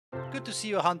Good to see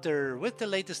you, Hunter. With the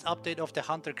latest update of the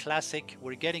Hunter Classic,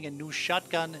 we're getting a new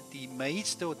shotgun, the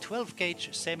Maisto 12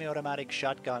 gauge semi-automatic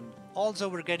shotgun. Also,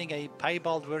 we're getting a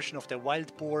Piebald version of the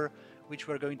Wild Boar, which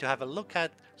we're going to have a look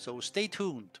at, so stay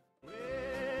tuned.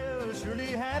 Well, surely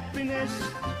happiness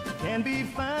can be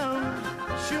found.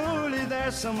 Surely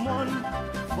there's someone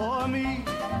for me.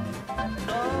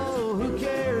 Oh, who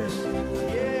cares?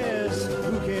 Yes,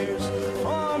 who cares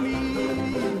for me?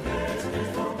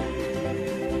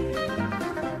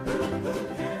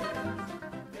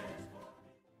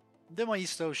 The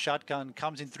Maisto shotgun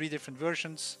comes in 3 different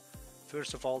versions.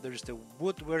 First of all, there's the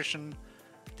wood version.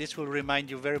 This will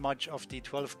remind you very much of the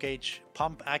 12 gauge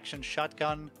pump action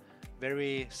shotgun.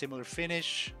 Very similar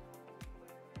finish.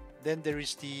 Then there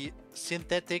is the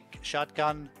synthetic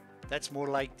shotgun. That's more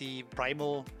like the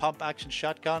primal pump action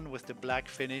shotgun with the black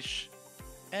finish.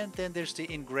 And then there's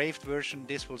the engraved version.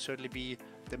 This will certainly be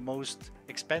the most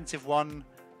expensive one,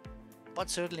 but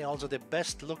certainly also the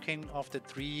best looking of the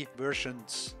 3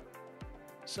 versions.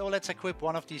 So let's equip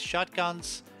one of these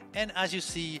shotguns, and as you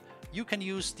see, you can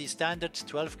use the standard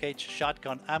 12 gauge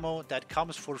shotgun ammo that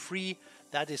comes for free.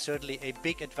 That is certainly a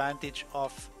big advantage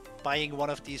of buying one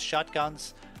of these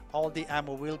shotguns. All the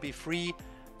ammo will be free.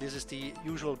 This is the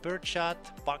usual birdshot,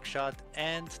 buckshot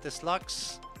and the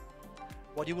slugs.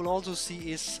 What you will also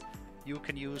see is you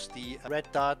can use the red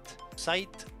dot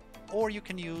sight, or you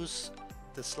can use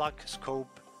the slug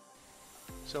scope.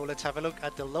 So let's have a look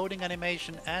at the loading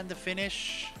animation and the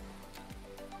finish.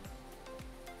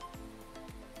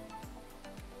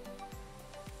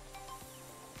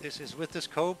 This is with the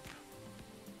scope.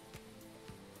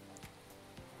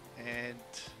 And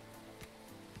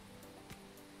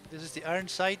this is the iron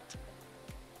sight.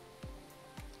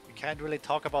 We can't really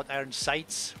talk about iron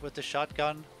sights with the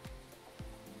shotgun.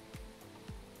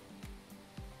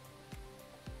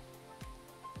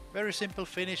 Very simple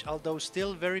finish, although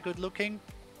still very good looking.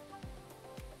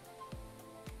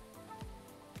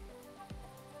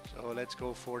 So let's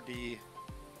go for the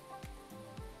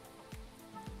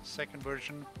second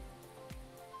version.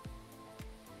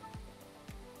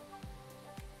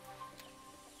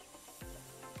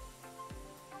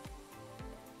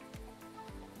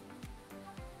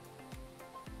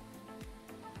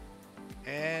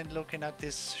 And looking at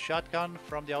this shotgun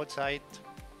from the outside,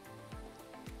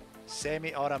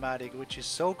 semi-automatic, which is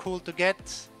so cool to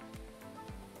get.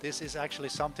 This is actually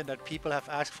something that people have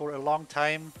asked for a long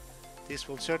time. This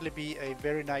will certainly be a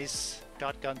very nice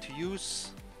shotgun to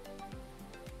use.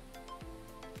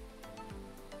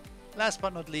 Last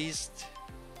but not least,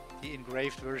 the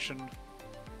engraved version.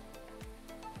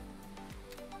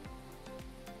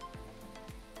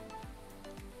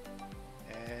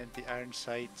 And the iron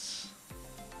sights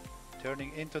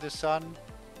turning into the sun.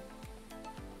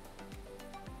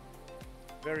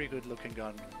 Very good looking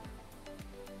gun.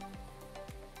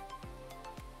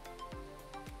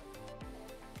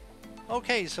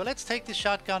 Okay, so let's take the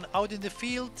shotgun out in the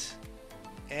field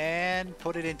and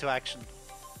put it into action.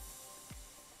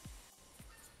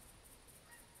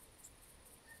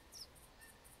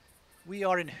 We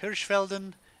are in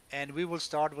Hirschfelden and we will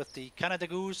start with the Canada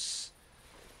Goose.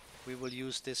 We will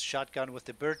use this shotgun with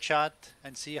the birdshot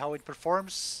and see how it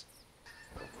performs.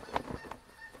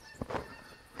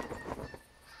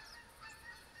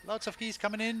 Lots of geese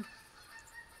coming in,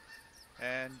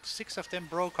 and 6 of them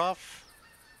broke off.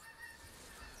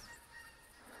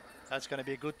 That's going to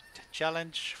be a good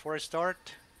challenge for a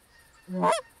start.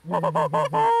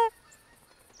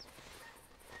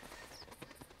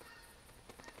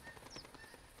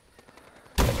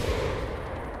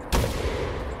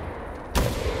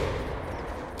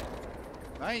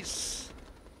 Nice.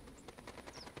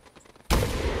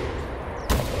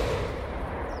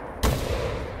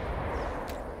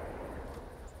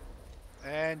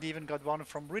 And even got one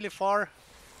from really far.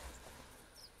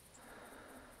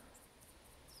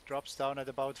 Drops down at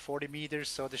about 40 meters,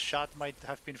 so the shot might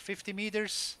have been 50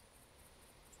 meters.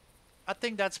 I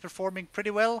think that's performing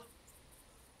pretty well.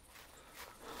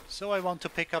 So I want to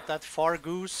pick up that far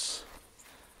goose.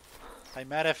 I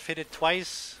might have hit it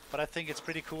twice, but I think it's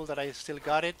pretty cool that I still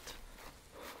got it.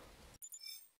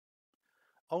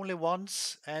 Only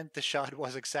once, and the shot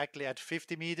was exactly at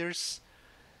 50 meters,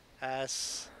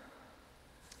 as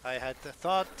I had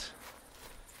thought.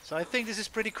 So I think this is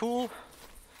pretty cool.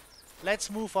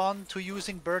 Let's move on to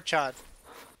using birdshot.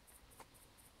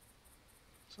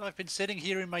 So I've been sitting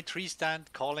here in my tree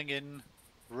stand calling in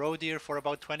roe deer for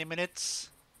about 20 minutes.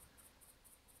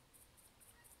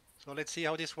 So let's see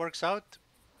how this works out.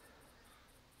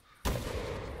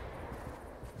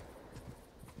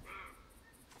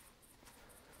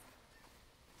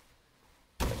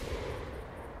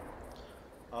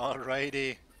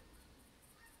 Alrighty.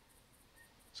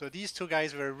 So these two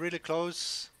guys were really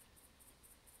close.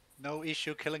 No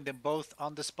issue killing them both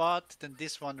on the spot. Then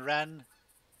this one ran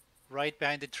right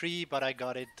behind the tree, but I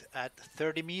got it at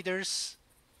 30 meters.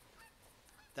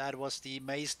 That was the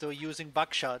Maisto using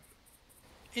buckshot.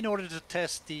 In order to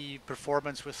test the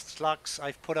performance with slugs,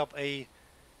 I've put up a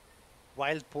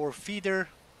Wild Boar feeder.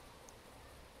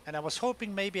 And I was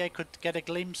hoping maybe I could get a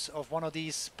glimpse of one of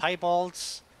these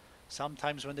Piebalds.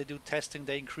 Sometimes when they do testing,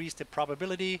 they increase the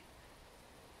probability.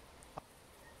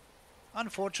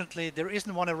 Unfortunately, there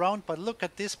isn't one around, but look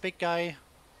at this big guy.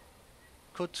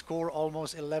 Could score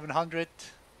almost 1100.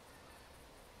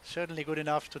 Certainly good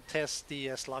enough to test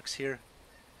the slugs here.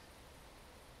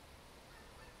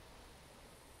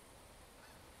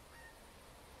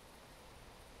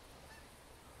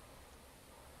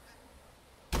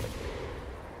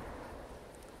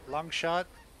 Long shot.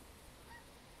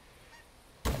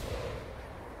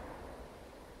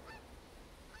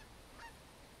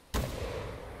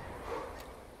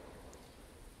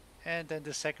 And then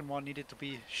the second one needed to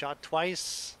be shot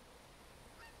twice.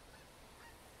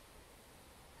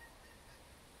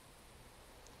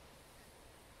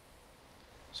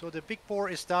 So the big boar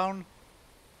is down.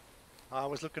 I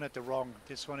was looking at the wrong.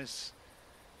 This one is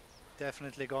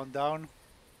definitely gone down.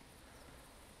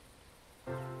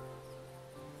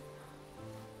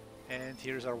 And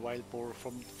here's our Wild Boar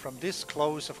from this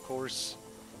close, of course.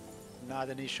 Not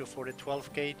an issue for the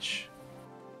 12 gauge.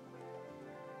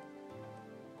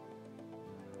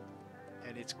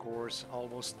 And it scores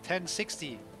almost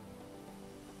 1060.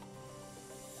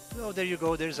 So there you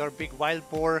go, there's our big Wild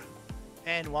Boar.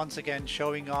 And once again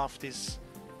showing off this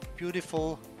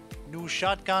beautiful new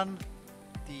shotgun,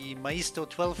 the Maisto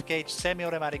 12 gauge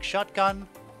semi-automatic shotgun.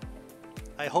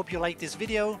 I hope you liked this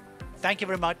video. Thank you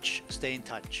very much. Stay in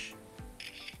touch.